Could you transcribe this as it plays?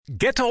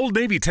Get to Old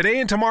Navy today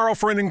and tomorrow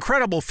for an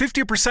incredible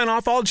 50%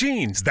 off all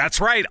jeans. That's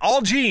right,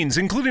 all jeans,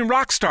 including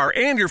Rockstar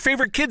and your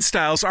favorite kid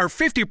styles, are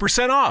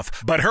 50%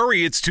 off. But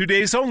hurry, it's 2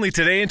 days only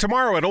today and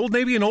tomorrow at Old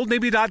Navy and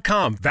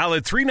OldNavy.com.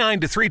 Valid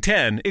 3/9 to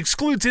 3/10.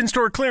 Excludes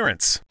in-store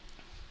clearance.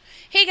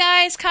 Hey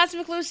guys,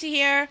 Cosmic Lucy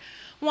here.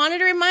 Wanted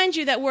to remind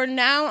you that we're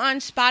now on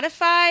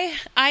Spotify,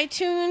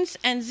 iTunes,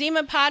 and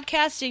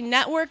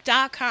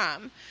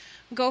ZimaPodcastingNetwork.com.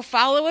 Go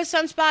follow us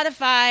on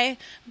Spotify.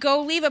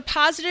 Go leave a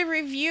positive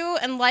review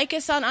and like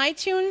us on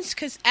iTunes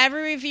because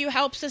every review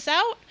helps us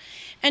out.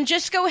 And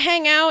just go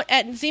hang out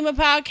at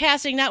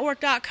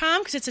ZimaPodcastingNetwork.com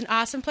because it's an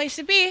awesome place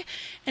to be.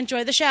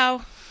 Enjoy the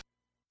show.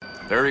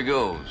 There he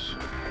goes.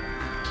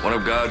 One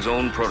of God's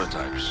own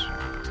prototypes.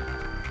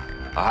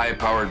 A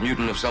high-powered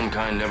mutant of some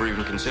kind never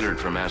even considered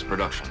for mass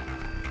production.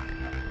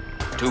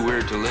 Too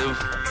weird to live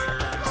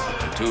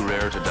and too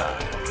rare to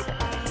die.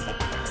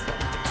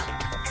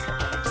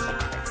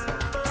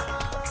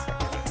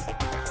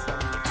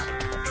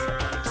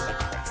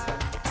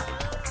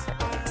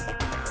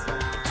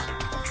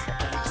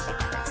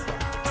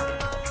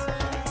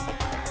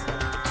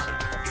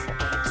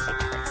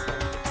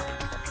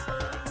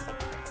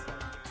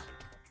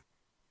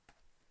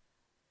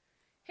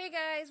 Hey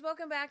guys,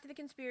 welcome back to the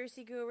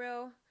Conspiracy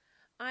Guru.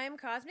 I'm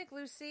Cosmic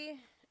Lucy,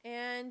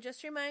 and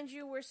just to remind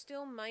you, we're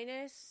still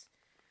minus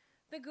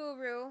the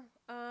Guru.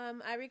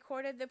 I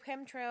recorded the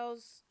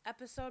Chemtrails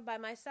episode by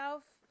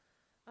myself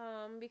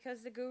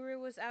because the Guru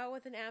was out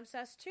with an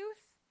abscessed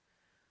tooth.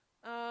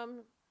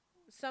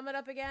 Sum it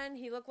up again,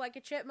 he looked like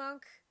a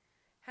chipmunk,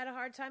 had a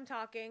hard time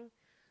talking,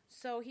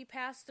 so he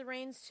passed the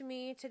reins to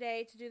me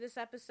today to do this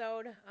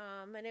episode,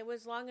 and it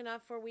was long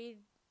enough where we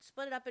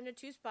split it up into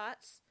two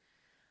spots.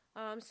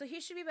 So he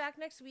should be back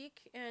next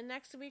week, and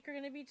next week we're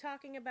going to be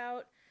talking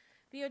about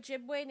the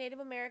Ojibwe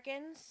Native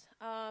Americans,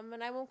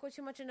 and I won't go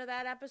too much into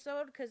that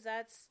episode, because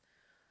that's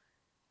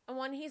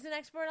one he's an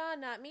expert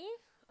on, not me,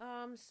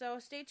 so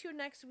stay tuned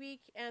next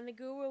week, and the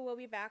Guru will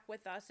be back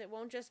with us. It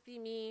won't just be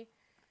me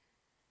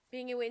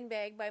being a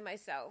windbag by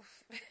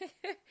myself.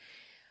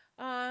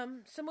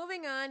 So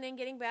moving on and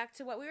getting back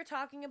to what we were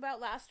talking about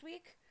last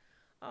week,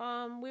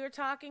 we were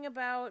talking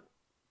about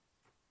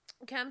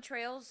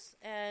chemtrails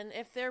and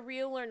if they're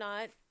real or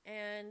not,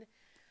 and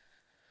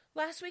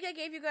last week I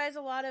gave you guys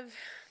a lot of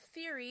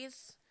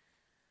theories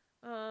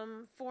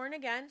for and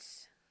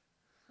against.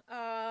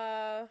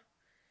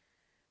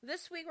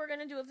 This week we're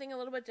going to do a thing a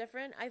little bit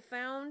different. I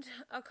found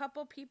a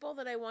couple people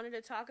that I wanted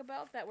to talk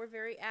about that were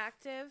very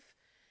active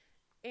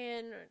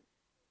in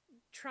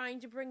trying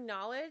to bring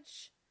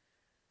knowledge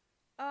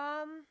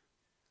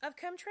of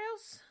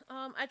chemtrails.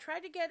 I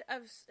tried to get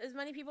as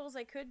many people as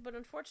I could, but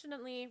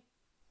unfortunately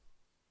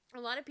a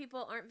lot of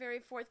people aren't very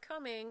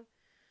forthcoming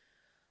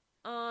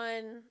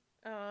on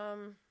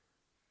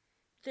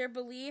their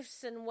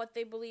beliefs and what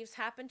they believe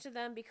happened to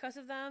them because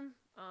of them.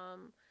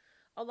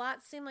 A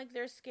lot seem like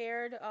they're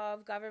scared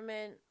of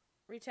government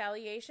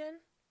retaliation.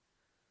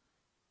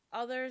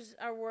 Others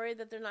are worried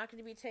that they're not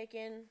going to be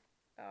taken,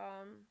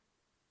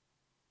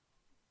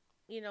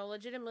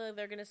 legitimately.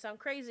 They're going to sound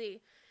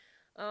crazy.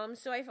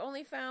 So I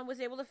was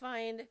able to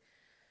find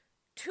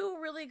two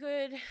really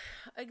good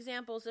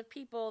examples of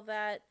people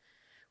that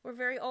were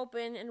very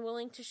open and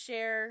willing to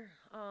share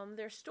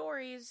their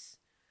stories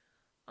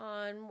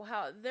on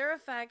how their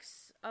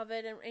effects of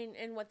it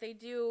and what they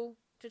do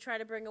to try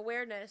to bring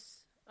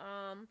awareness.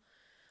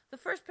 The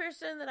first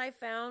person that I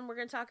found we're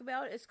going to talk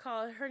about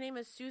her name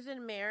is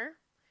Susan Mayer.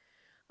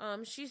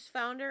 She's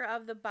founder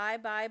of the Bye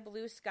Bye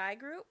Blue Sky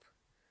group.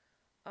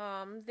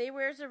 They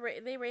raise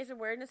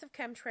awareness of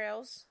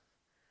chemtrails.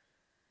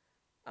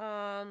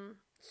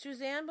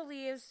 Suzanne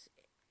believes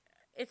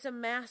it's a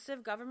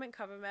massive government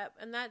cover-up,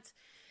 and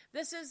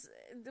this is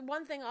the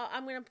one thing.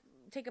 I'm going to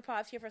take a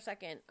pause here for a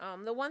second.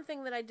 The one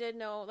thing that I did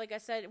know, like I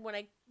said,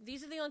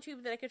 these are the only two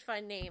that I could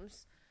find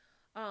names.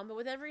 But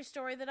with every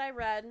story that I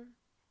read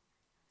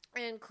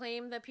and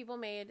claim that people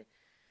made,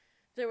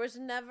 there was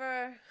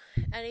never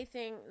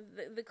anything.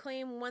 The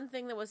claim, one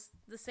thing that was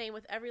the same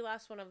with every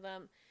last one of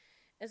them,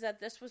 is that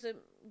this was a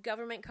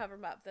government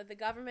cover-up, that the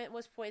government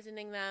was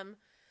poisoning them,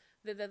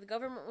 that the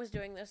government was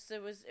doing this.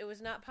 It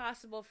was not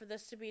possible for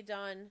this to be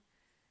done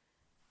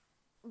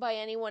by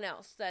anyone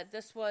else, that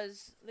this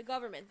was the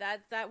government.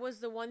 That was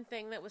the one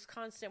thing that was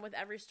constant with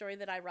every story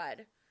that I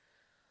read.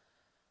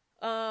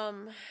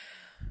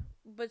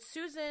 But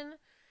Suzanne,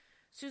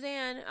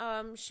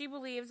 she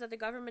believes that the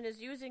government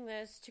is using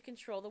this to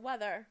control the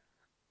weather.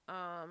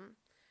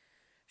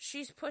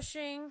 She's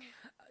pushing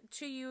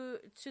to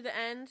the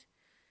end,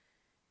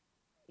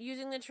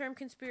 using the term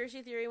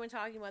conspiracy theory when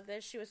talking about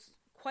this. She was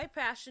quite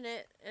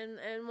passionate,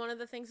 and one of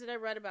the things that I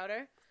read about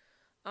her,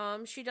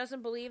 she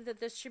doesn't believe that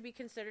this should be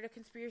considered a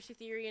conspiracy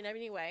theory in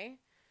any way.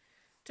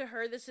 To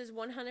her, this is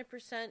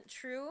 100%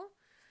 true.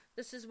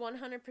 This is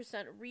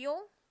 100%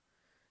 real.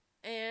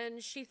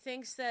 And she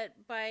thinks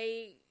that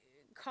by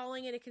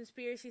calling it a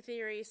conspiracy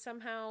theory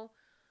somehow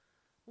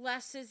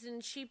lessens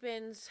and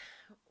cheapens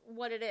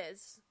what it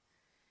is.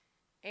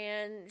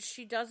 And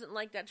she doesn't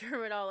like that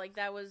term at all. Like,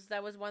 that was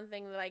one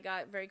thing that I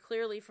got very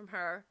clearly from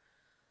her.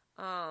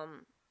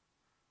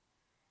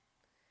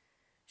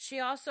 She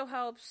also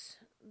helps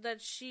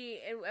that she,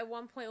 at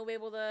one point, will be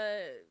able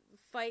to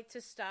fight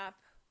to stop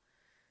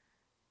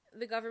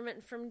the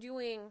government from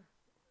doing,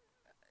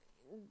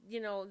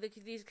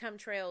 these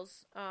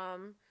chemtrails,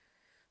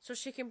 so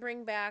she can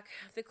bring back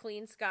the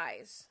clean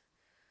skies.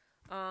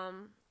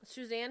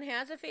 Suzanne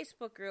has a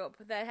Facebook group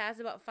that has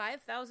about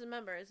 5,000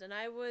 members, and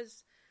I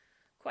was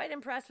quite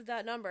impressed with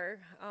that number.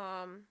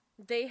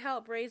 They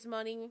help raise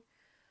money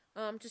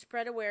to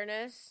spread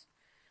awareness.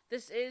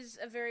 This is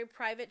a very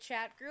private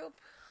chat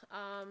group.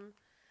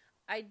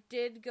 I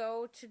did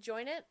go to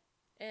join it,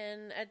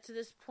 and to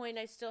this point,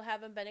 I still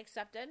haven't been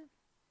accepted.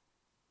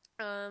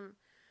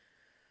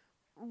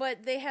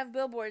 But they have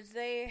billboards.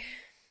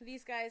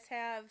 These guys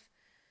have,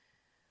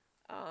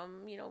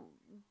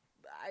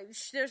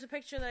 there's a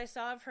picture that I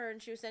saw of her,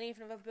 and she was standing in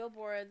front of a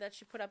billboard that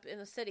she put up in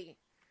the city.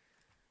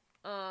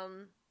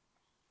 And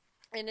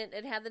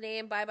it had the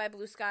name Bye Bye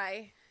Blue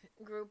Sky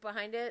group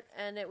behind it,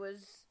 and it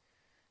was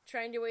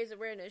trying to raise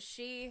awareness.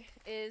 She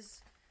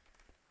is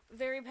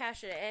very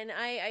passionate, and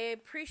I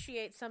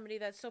appreciate somebody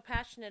that's so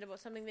passionate about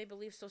something they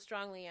believe so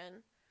strongly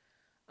in.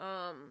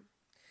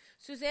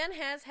 Suzanne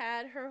has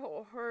had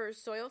her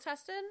soil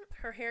tested,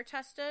 her hair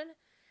tested,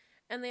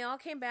 and they all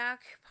came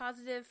back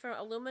positive for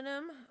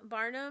aluminum,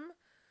 barnum,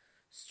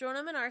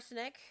 strontium, and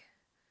arsenic.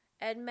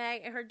 And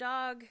her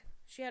dog,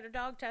 she had her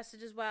dog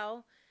tested as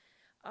well,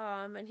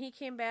 and he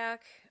came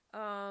back,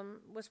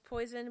 was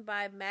poisoned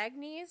by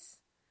manganese,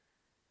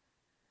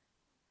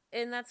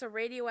 and that's a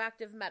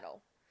radioactive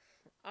metal.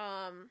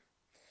 I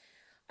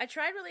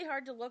tried really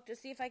hard to look to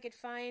see if I could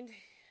find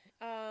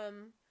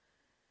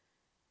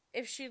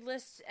if she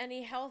lists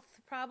any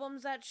health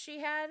problems that she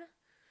had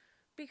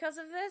because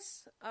of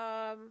this,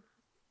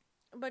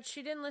 but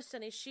she didn't list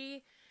any.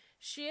 She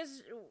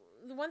is,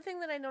 the one thing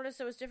that I noticed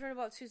that was different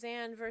about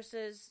Suzanne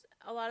versus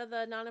a lot of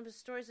the anonymous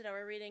stories that I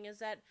were reading is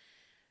that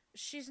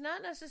she's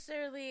not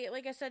necessarily,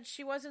 like I said,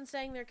 she wasn't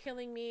saying they're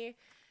killing me.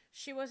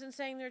 She wasn't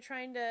saying they're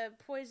trying to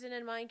poison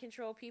and mind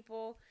control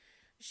people.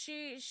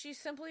 She's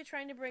simply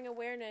trying to bring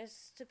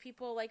awareness to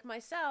people like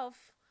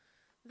myself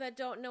that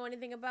don't know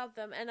anything about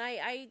them. And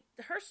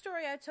her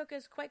story I took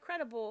as quite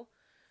credible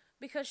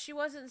because she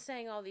wasn't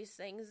saying all these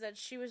things, that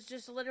she was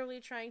just literally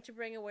trying to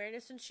bring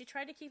awareness, and she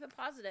tried to keep it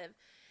positive,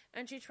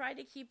 and she tried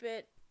to keep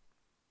it,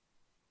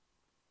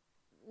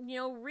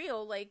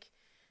 real, like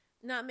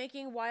not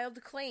making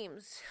wild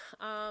claims.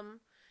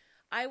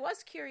 I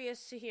was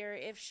curious to hear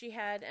if she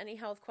had any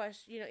health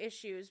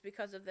issues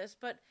because of this,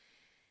 but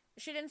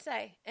she didn't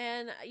say.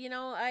 And,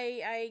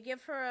 I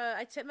give her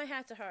I tip my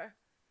hat to her.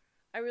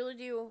 I really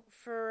do,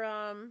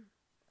 for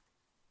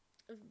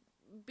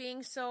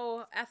being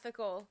so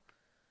ethical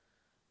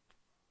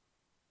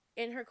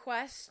in her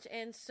quest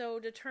and so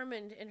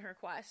determined in her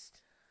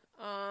quest.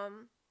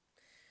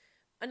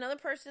 Another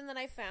person that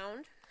I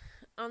found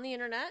on the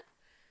internet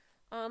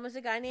is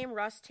a guy named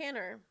Russ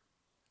Tanner.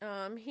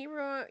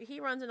 He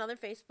runs another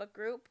Facebook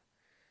group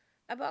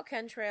about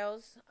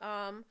chemtrails.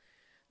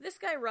 This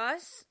guy,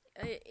 Russ,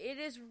 it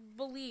is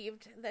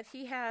believed that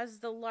he has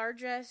the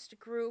largest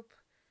group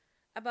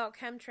about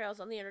chemtrails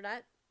on the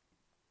internet.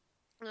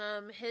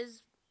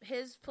 His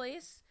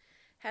place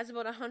has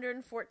about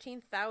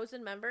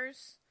 114,000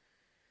 members,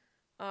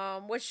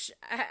 which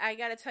I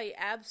gotta tell you,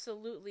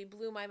 absolutely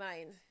blew my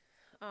mind.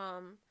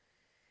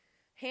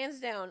 Hands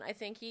down, I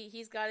think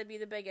he's got to be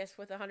the biggest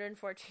with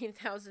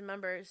 114,000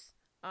 members.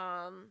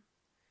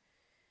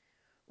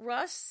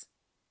 Russ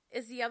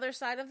is the other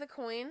side of the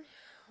coin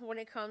when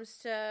it comes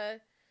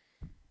to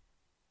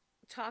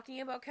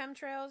talking about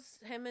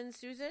chemtrails. Him and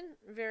Susan,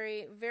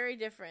 very, very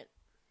different.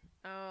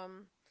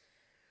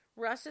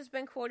 Russ has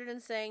been quoted in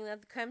saying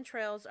that the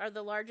chemtrails are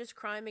the largest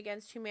crime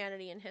against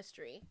humanity in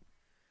history.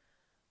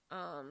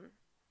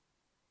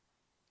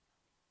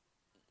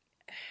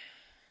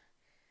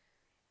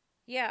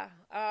 Yeah,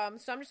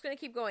 so I'm just going to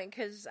keep going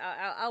because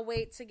I'll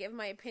wait to give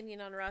my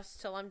opinion on Russ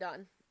till I'm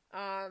done.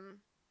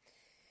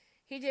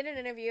 He did an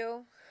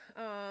interview,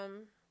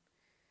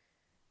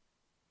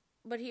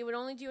 but he would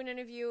only do an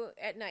interview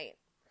at night,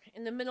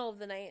 in the middle of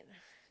the night,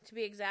 to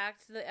be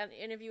exact.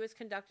 The interview was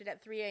conducted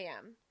at 3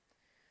 a.m.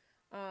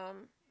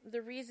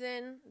 The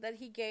reason that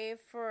he gave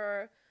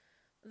for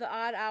the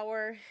odd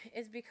hour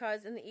is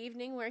because in the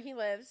evening where he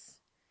lives,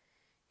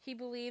 he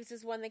believes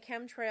is when the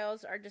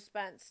chemtrails are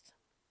dispensed.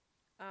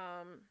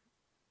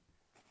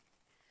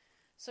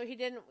 So he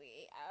didn't,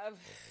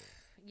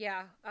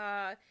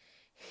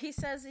 he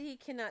says that he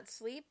cannot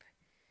sleep,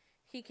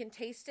 he can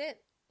taste it,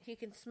 he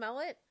can smell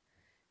it,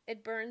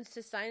 it burns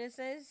his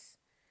sinuses,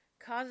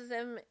 causes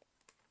him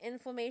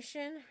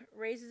inflammation,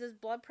 raises his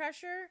blood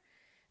pressure,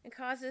 and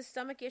causes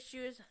stomach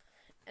issues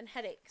and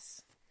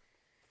headaches.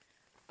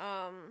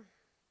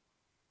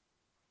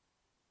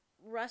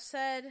 Russ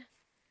said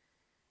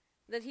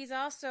that he's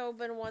also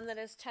been one that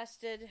has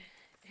tested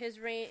his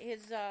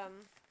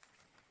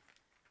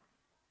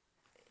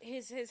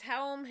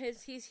helm,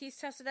 he's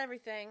tested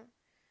everything.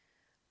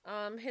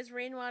 His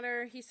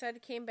rainwater, he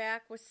said, came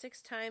back with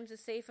 6 times the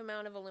safe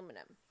amount of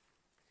aluminum.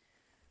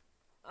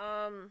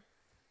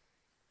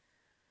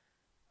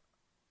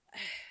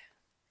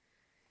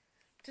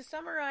 To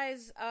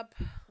summarize up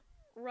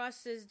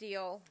Russ's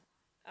deal,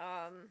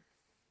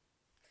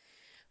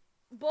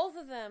 both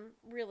of them,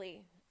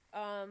 really,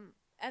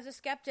 as a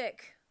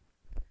skeptic,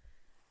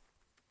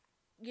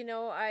 you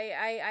know,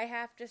 I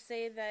have to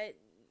say that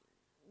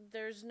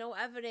there's no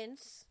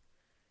evidence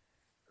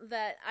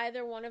that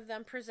either one of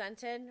them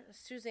presented,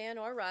 Suzanne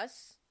or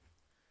Russ,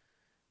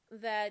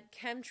 that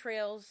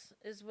chemtrails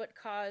is what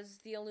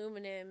caused the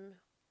aluminum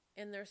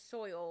in their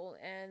soil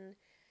and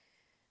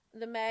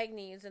the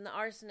manganese and the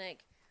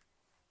arsenic.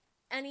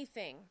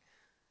 Anything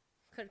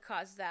could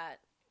cause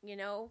that, you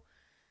know?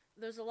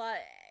 There's a lot...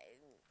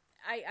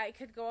 I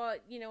could go out,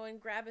 you know, and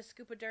grab a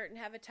scoop of dirt and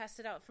have it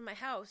tested out from my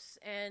house,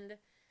 and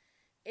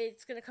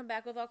it's going to come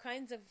back with all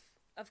kinds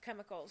of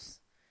chemicals.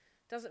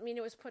 Doesn't mean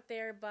it was put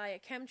there by a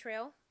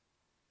chemtrail.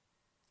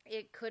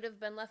 It could have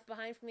been left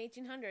behind from the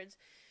 1800s.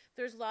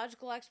 There's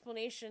logical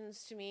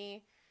explanations to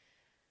me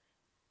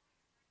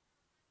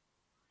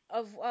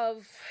of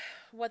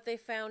what they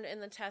found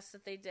in the tests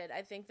that they did.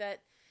 I think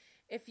that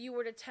if you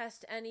were to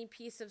test any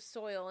piece of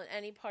soil in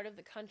any part of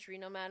the country,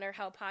 no matter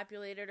how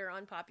populated or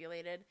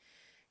unpopulated,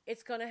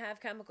 it's going to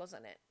have chemicals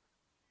in it.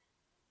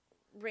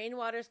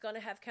 Rainwater's going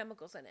to have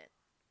chemicals in it.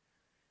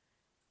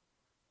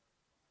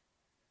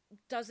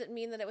 Doesn't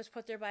mean that it was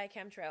put there by a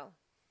chemtrail.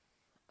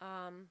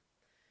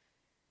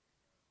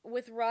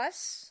 With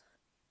Russ,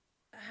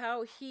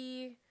 how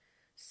he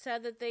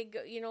said that they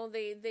go, you know,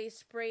 they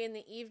spray in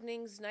the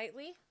evenings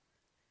nightly,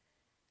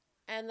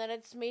 and that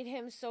it's made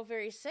him so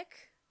very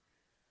sick.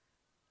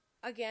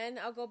 Again,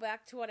 I'll go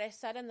back to what I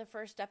said in the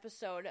first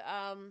episode.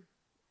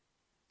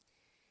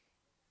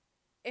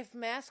 If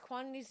mass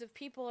quantities of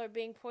people are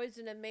being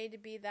poisoned and made to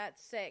be that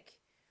sick,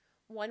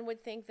 one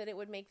would think that it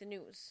would make the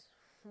news.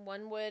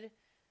 One would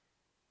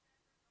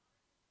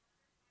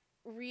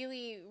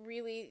really,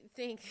 really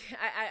think,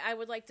 I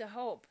would like to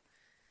hope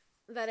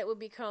that it would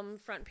become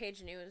front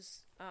page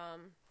news,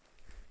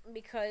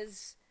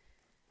 because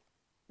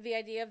the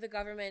idea of the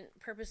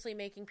government purposely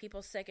making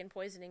people sick and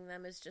poisoning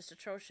them is just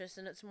atrocious,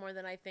 and it's more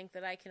than I think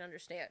that I can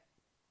understand.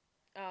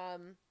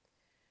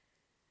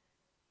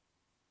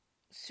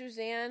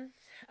 Suzanne,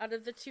 out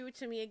of the two,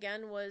 to me,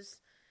 again, was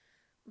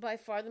by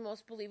far the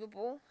most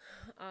believable.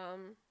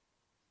 I'm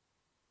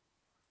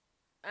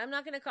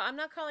not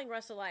calling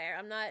Russ a liar.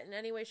 I'm not in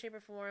any way, shape, or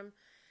form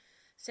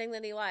saying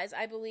that he lies.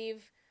 I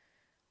believe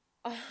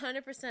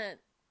 100%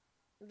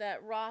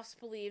 that Ross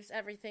believes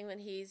everything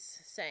that he's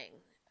saying.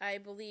 I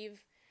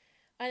believe,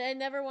 I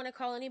never want to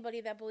call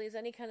anybody that believes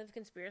any kind of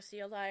conspiracy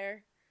a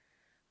liar.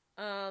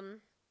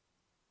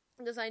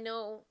 Because I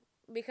know,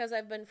 because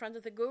I've been friends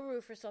with the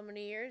guru for so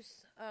many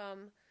years,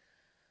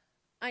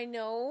 I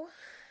know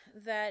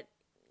that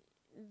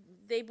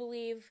they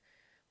believe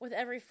with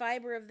every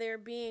fiber of their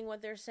being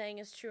what they're saying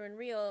is true and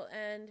real.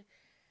 And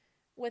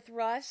with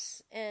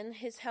Russ and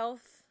his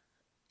health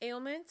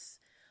ailments,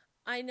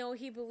 I know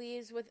he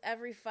believes with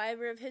every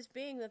fiber of his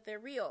being that they're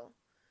real.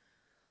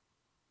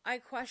 I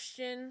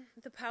question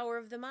the power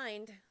of the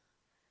mind,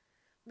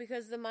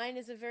 because the mind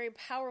is a very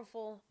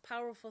powerful,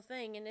 powerful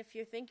thing. And if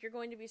you think you're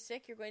going to be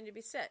sick, you're going to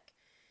be sick.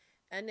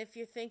 And if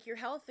you think you're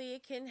healthy,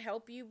 it can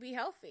help you be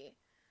healthy.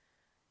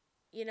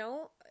 You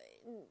know,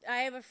 I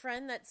have a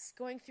friend that's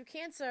going through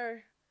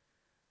cancer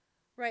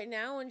right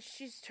now, and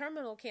she's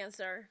terminal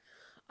cancer.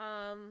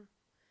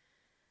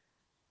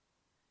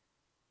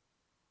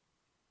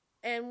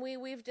 And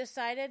we've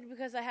decided,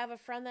 because I have a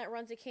friend that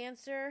runs a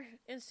cancer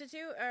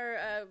institute, or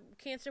a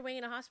cancer wing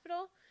in a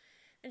hospital,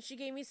 and she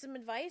gave me some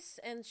advice,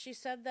 and she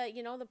said that,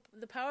 you know,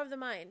 the power of the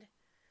mind.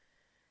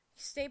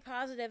 Stay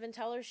positive and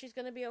tell her she's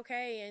going to be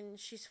okay, and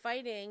she's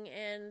fighting,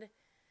 and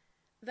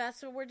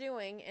that's what we're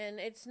doing. And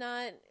it's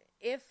not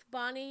if,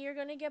 Bonnie, you're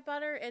going to get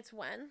better, it's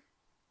when.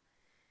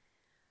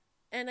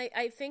 And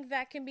I think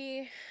that can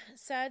be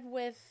said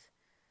with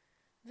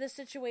the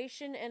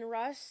situation and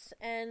Russ,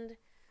 and,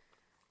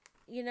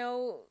 you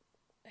know,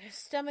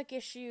 stomach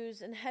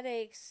issues and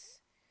headaches.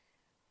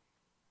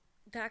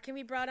 That can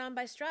be brought on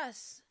by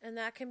stress, and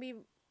that can be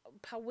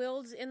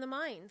willed in the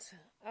mind.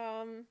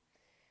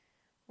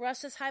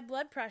 Russ's high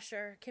blood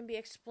pressure can be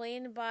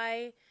explained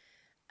by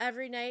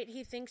every night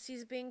he thinks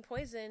he's being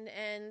poisoned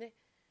and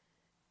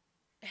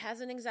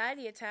has an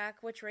anxiety attack,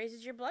 which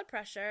raises your blood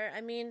pressure.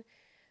 I mean,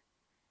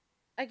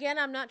 again,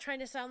 I'm not trying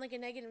to sound like a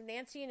negative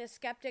Nancy and a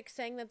skeptic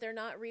saying that they're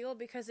not real,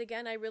 because,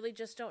 again, I really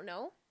just don't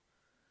know.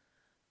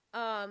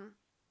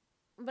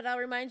 But I'll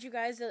remind you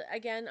guys that,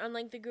 again,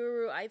 unlike the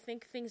guru, I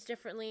think things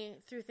differently,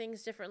 through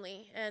things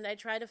differently, and I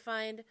try to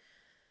find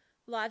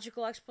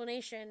logical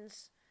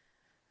explanations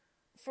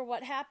for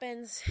what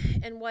happens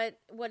and what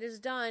is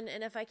done.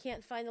 And if I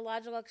can't find a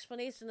logical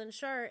explanation, then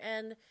sure.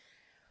 And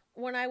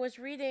when I was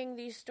reading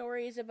these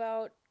stories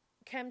about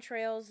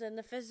chemtrails and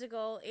the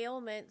physical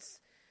ailments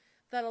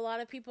that a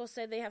lot of people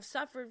say they have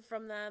suffered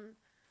from them,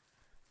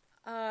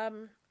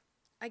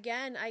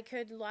 again, I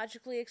could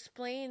logically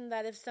explain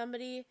that if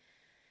somebody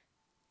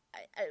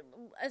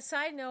a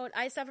side note,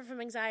 I suffer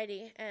from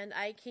anxiety, and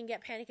I can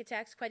get panic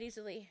attacks quite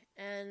easily.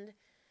 And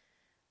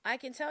I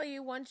can tell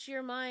you, once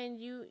your mind,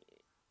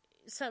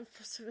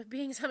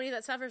 being somebody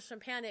that suffers from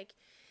panic,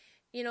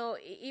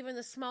 even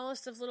the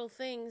smallest of little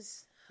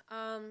things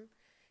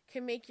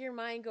can make your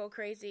mind go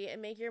crazy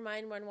and make your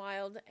mind run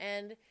wild.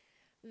 And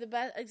the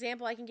best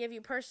example I can give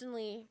you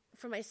personally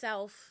for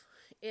myself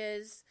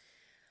is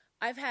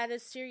I've had a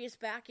serious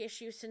back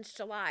issue since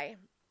July.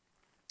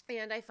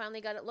 And I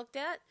finally got it looked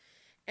at,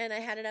 and I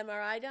had an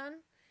MRI done.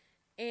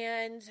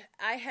 And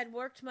I had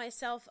worked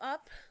myself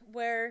up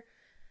where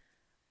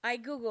I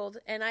Googled,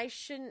 and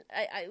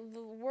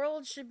the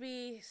world should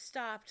be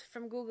stopped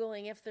from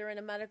Googling if they're in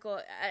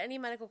any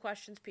medical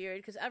questions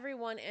period, because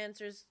everyone ends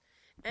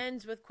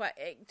with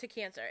to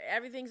cancer.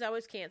 Everything's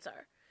always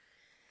cancer.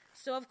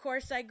 So, of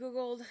course, I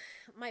Googled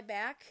my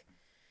back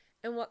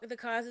and what the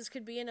causes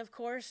could be. And, of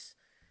course,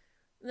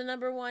 the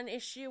number one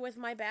issue with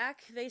my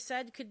back, they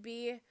said, could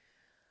be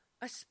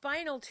a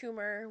spinal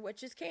tumor,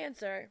 which is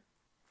cancer.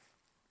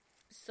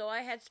 So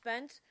I had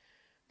spent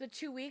the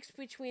 2 weeks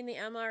between the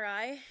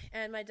MRI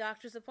and my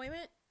doctor's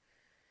appointment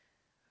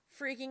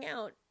freaking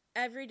out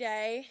every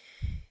day,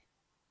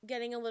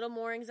 getting a little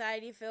more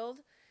anxiety filled,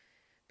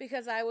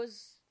 because I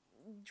was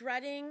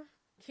dreading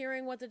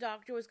hearing what the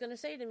doctor was going to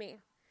say to me.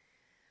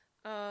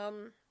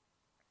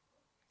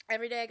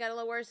 Every day I got a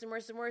little worse and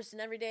worse and worse,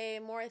 and every day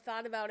the more I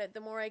thought about it,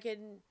 the more I could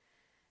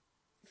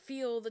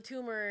feel the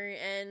tumor.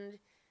 And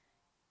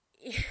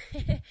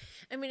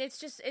I mean,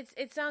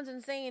 it sounds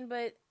insane,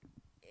 but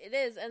it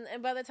is.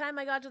 And by the time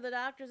I got to the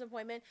doctor's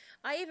appointment,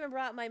 I even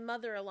brought my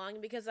mother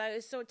along because I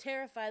was so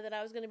terrified that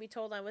I was going to be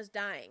told I was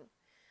dying.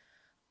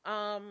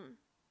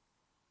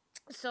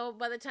 So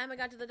by the time I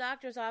got to the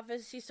doctor's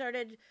office, he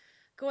started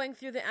going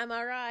through the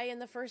MRI,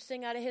 and the first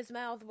thing out of his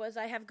mouth was,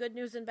 "I have good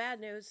news and bad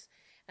news."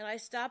 And I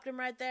stopped him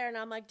right there, and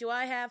I'm like, "Do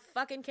I have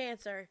fucking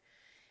cancer?"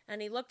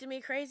 And he looked at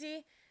me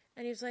crazy,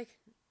 and he was like,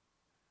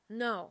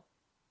 No,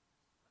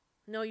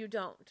 you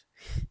don't."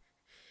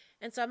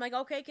 And so I'm like,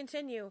 "Okay,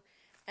 continue."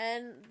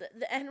 And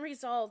the end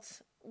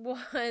result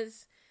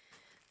was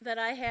that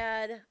I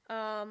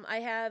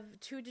have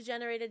 2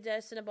 degenerated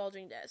discs and a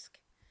bulging disc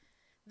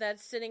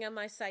that's sitting on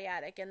my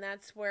sciatic, and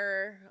that's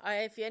where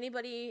if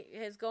anybody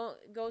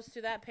goes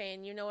through that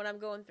pain, you know what I'm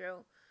going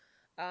through.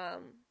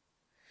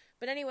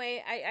 But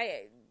anyway,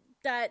 I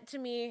that to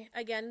me,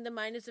 again, the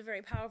mind is a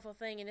very powerful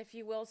thing, and if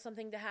you will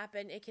something to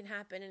happen, it can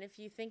happen, and if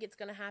you think it's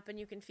going to happen,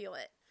 you can feel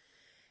it.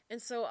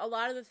 And so a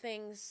lot of the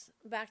things,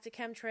 back to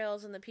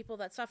chemtrails and the people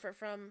that suffer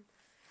from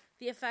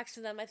the effects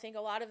of them, I think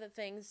a lot of the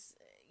things,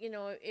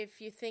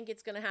 if you think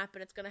it's going to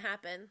happen, it's going to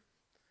happen.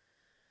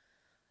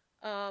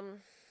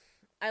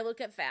 I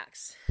look at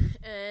facts,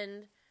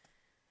 and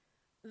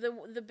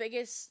the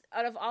biggest,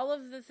 out of all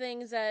of the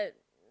things that,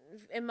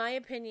 in my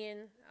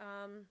opinion,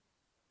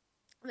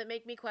 that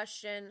make me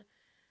question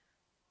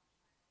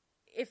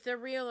if they're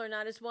real or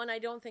not, is one, I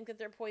don't think that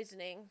they're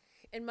poisoning.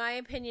 In my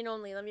opinion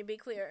only, let me be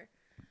clear.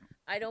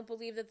 I don't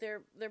believe that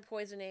they're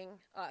poisoning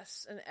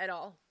us at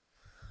all.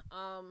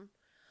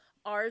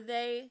 Are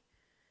they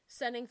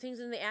sending things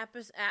in the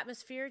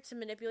atmosphere to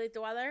manipulate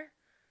the weather?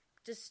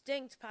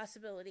 Distinct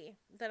possibility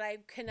that I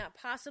cannot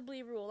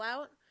possibly rule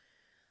out.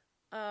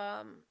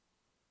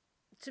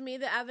 To me,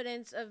 the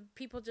evidence of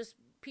people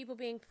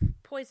being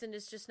poisoned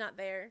is just not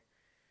there.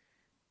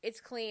 It's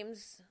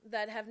claims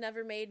that have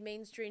never made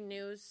mainstream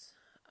news,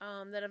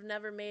 that have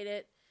never made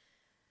it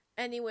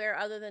anywhere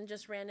other than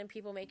just random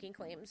people making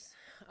claims.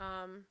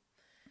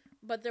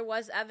 But there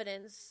was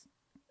evidence,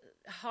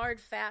 hard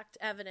fact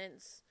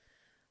evidence,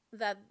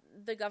 that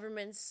the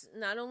governments,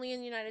 not only in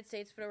the United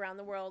States but around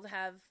the world,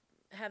 have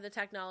the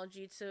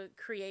technology to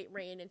create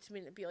rain and to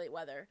manipulate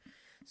weather.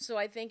 So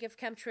I think if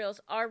chemtrails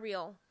are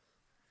real,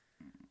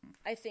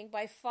 I think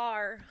by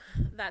far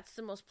that's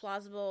the most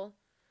plausible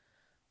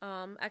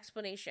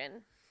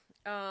explanation.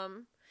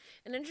 An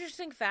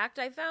interesting fact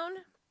I found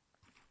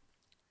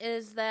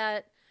is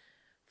that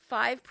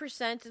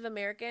 5% of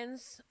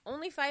Americans,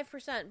 only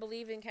 5%,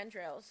 believe in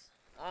chemtrails.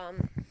 I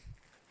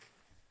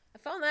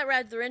found that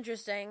rather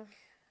interesting.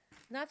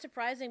 Not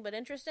surprising, but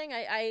interesting.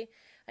 I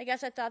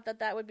guess I thought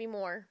that would be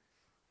more.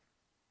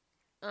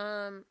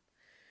 In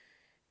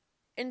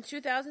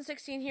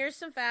 2016, here's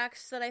some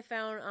facts that I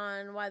found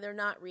on why they're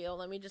not real.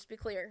 Let me just be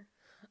clear.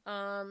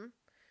 In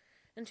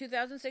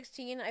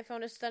 2016, I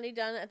found a study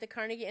done at the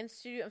Carnegie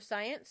Institute of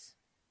Science.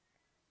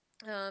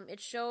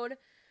 It showed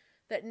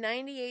that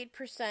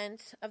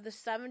 98% of the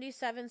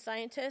 77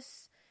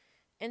 scientists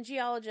and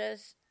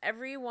geologists,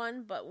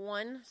 everyone but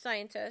one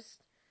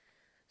scientist,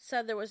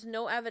 said there was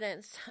no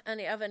evidence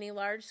of any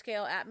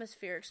large-scale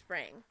atmospheric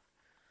spraying.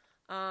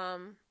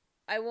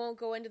 I won't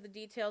go into the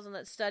details on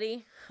that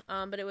study,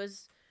 but it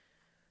was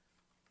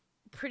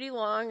pretty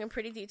long and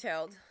pretty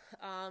detailed.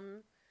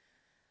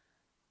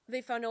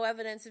 They found no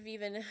evidence of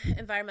even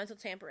environmental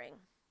tampering,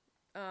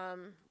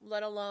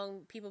 let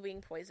alone people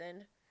being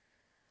poisoned.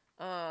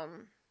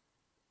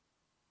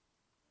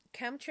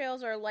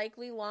 Chemtrails are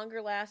likely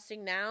longer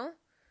lasting now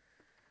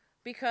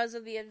because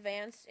of the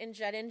advance in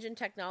jet engine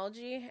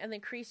technology and the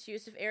increased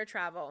use of air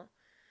travel,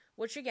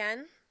 which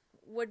again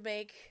would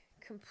make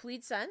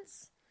complete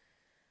sense.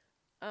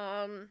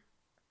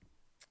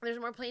 There's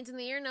more planes in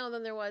the air now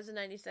than there was in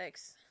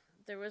 96.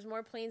 There was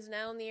more planes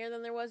now in the air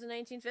than there was in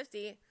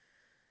 1950.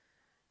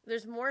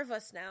 There's more of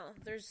us now.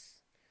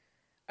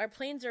 Our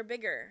planes are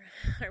bigger.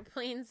 Our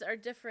planes are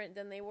different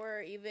than they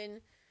were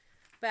even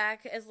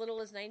back as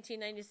little as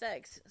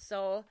 1996.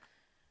 So,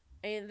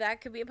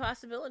 that could be a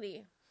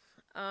possibility.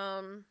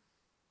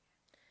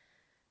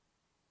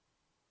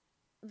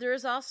 There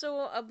is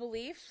also a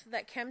belief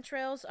that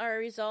chemtrails are a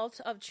result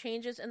of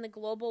changes in the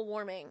global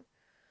warming.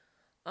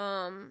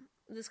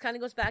 This kind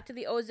of goes back to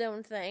the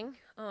ozone thing.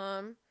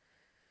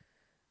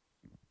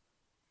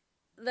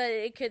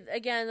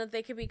 That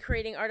they could be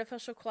creating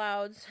artificial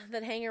clouds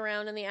that hang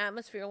around in the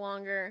atmosphere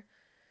longer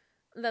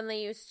than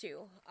they used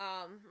to.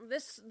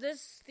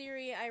 This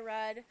theory I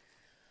read,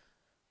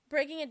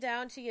 breaking it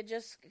down to you,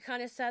 just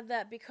kind of said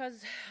that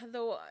because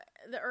the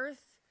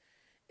Earth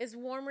is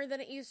warmer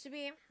than it used to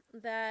be,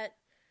 that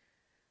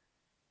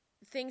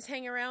things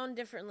hang around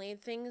differently.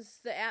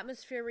 The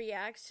atmosphere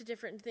reacts to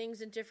different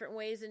things in different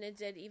ways than it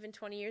did even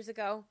 20 years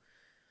ago.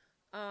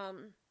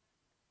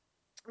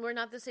 We're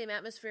not the same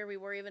atmosphere we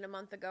were even a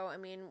month ago. I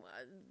mean,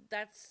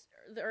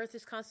 the Earth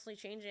is constantly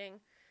changing.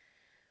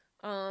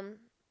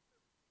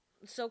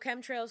 So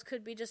chemtrails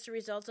could be just a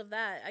result of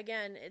that.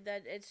 Again,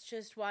 that it's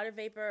just water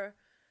vapor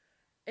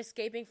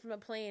escaping from a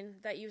plane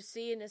that you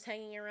see and is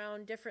hanging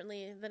around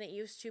differently than it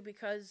used to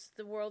because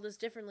the world is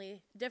different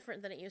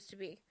than it used to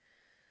be.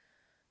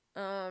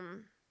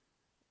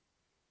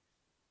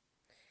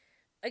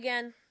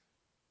 Again,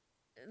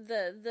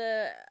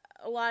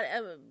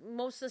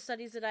 most of the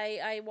studies that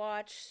I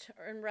watched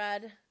and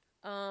read,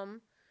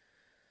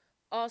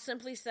 all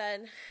simply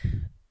said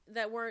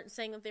that weren't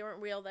saying that they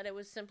weren't real, that it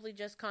was simply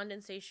just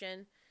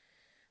condensation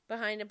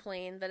behind a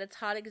plane, that it's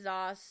hot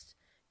exhaust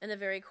in a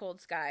very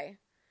cold sky.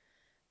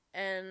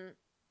 And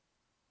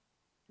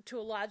to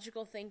a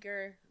logical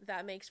thinker,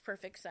 that makes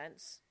perfect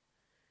sense.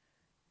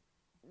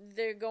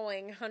 They're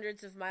going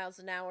hundreds of miles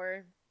an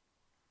hour,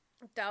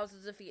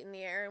 thousands of feet in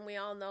the air, and we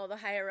all know the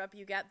higher up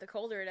you get, the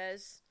colder it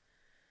is.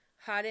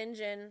 Hot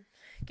engine,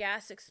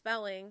 gas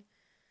expelling,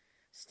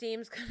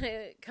 steam's going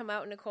to come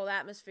out in a cold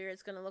atmosphere.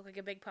 It's going to look like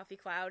a big puffy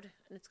cloud,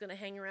 and it's going to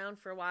hang around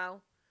for a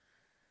while.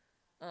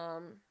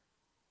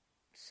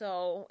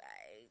 So,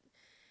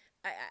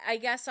 I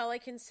guess all I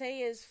can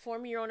say is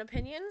form your own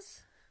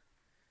opinions.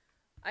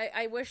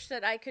 I wish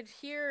that I could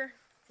hear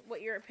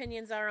what your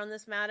opinions are on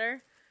this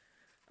matter.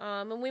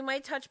 And we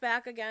might touch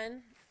back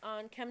again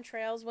on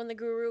chemtrails when the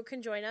guru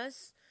can join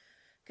us,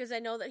 because I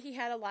know that he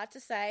had a lot to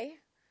say.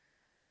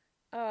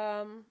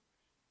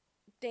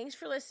 Thanks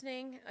for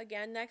listening.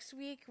 Again, next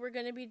week we're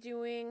going to be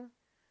doing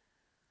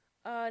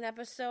an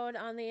episode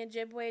on the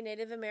Ojibwe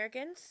Native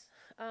Americans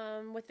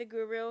with the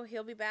guru.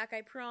 He'll be back,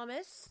 I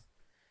promise.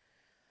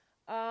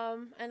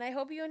 And I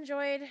hope you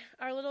enjoyed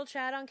our little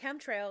chat on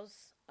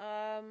chemtrails.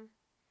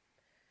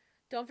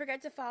 Don't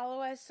forget to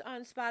follow us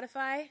on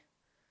Spotify.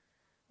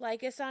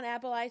 Like us on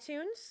Apple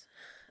iTunes.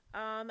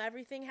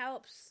 Everything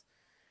helps.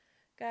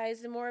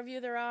 Guys, the more of you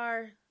there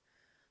are,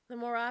 the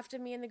more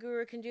often me and the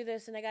guru can do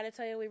this. And I got to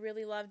tell you, we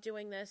really love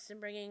doing this and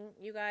bringing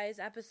you guys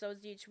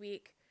episodes each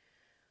week.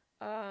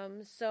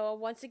 So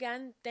once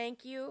again,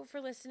 thank you for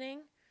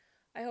listening.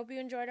 I hope you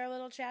enjoyed our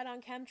little chat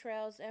on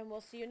chemtrails, and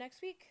we'll see you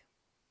next week.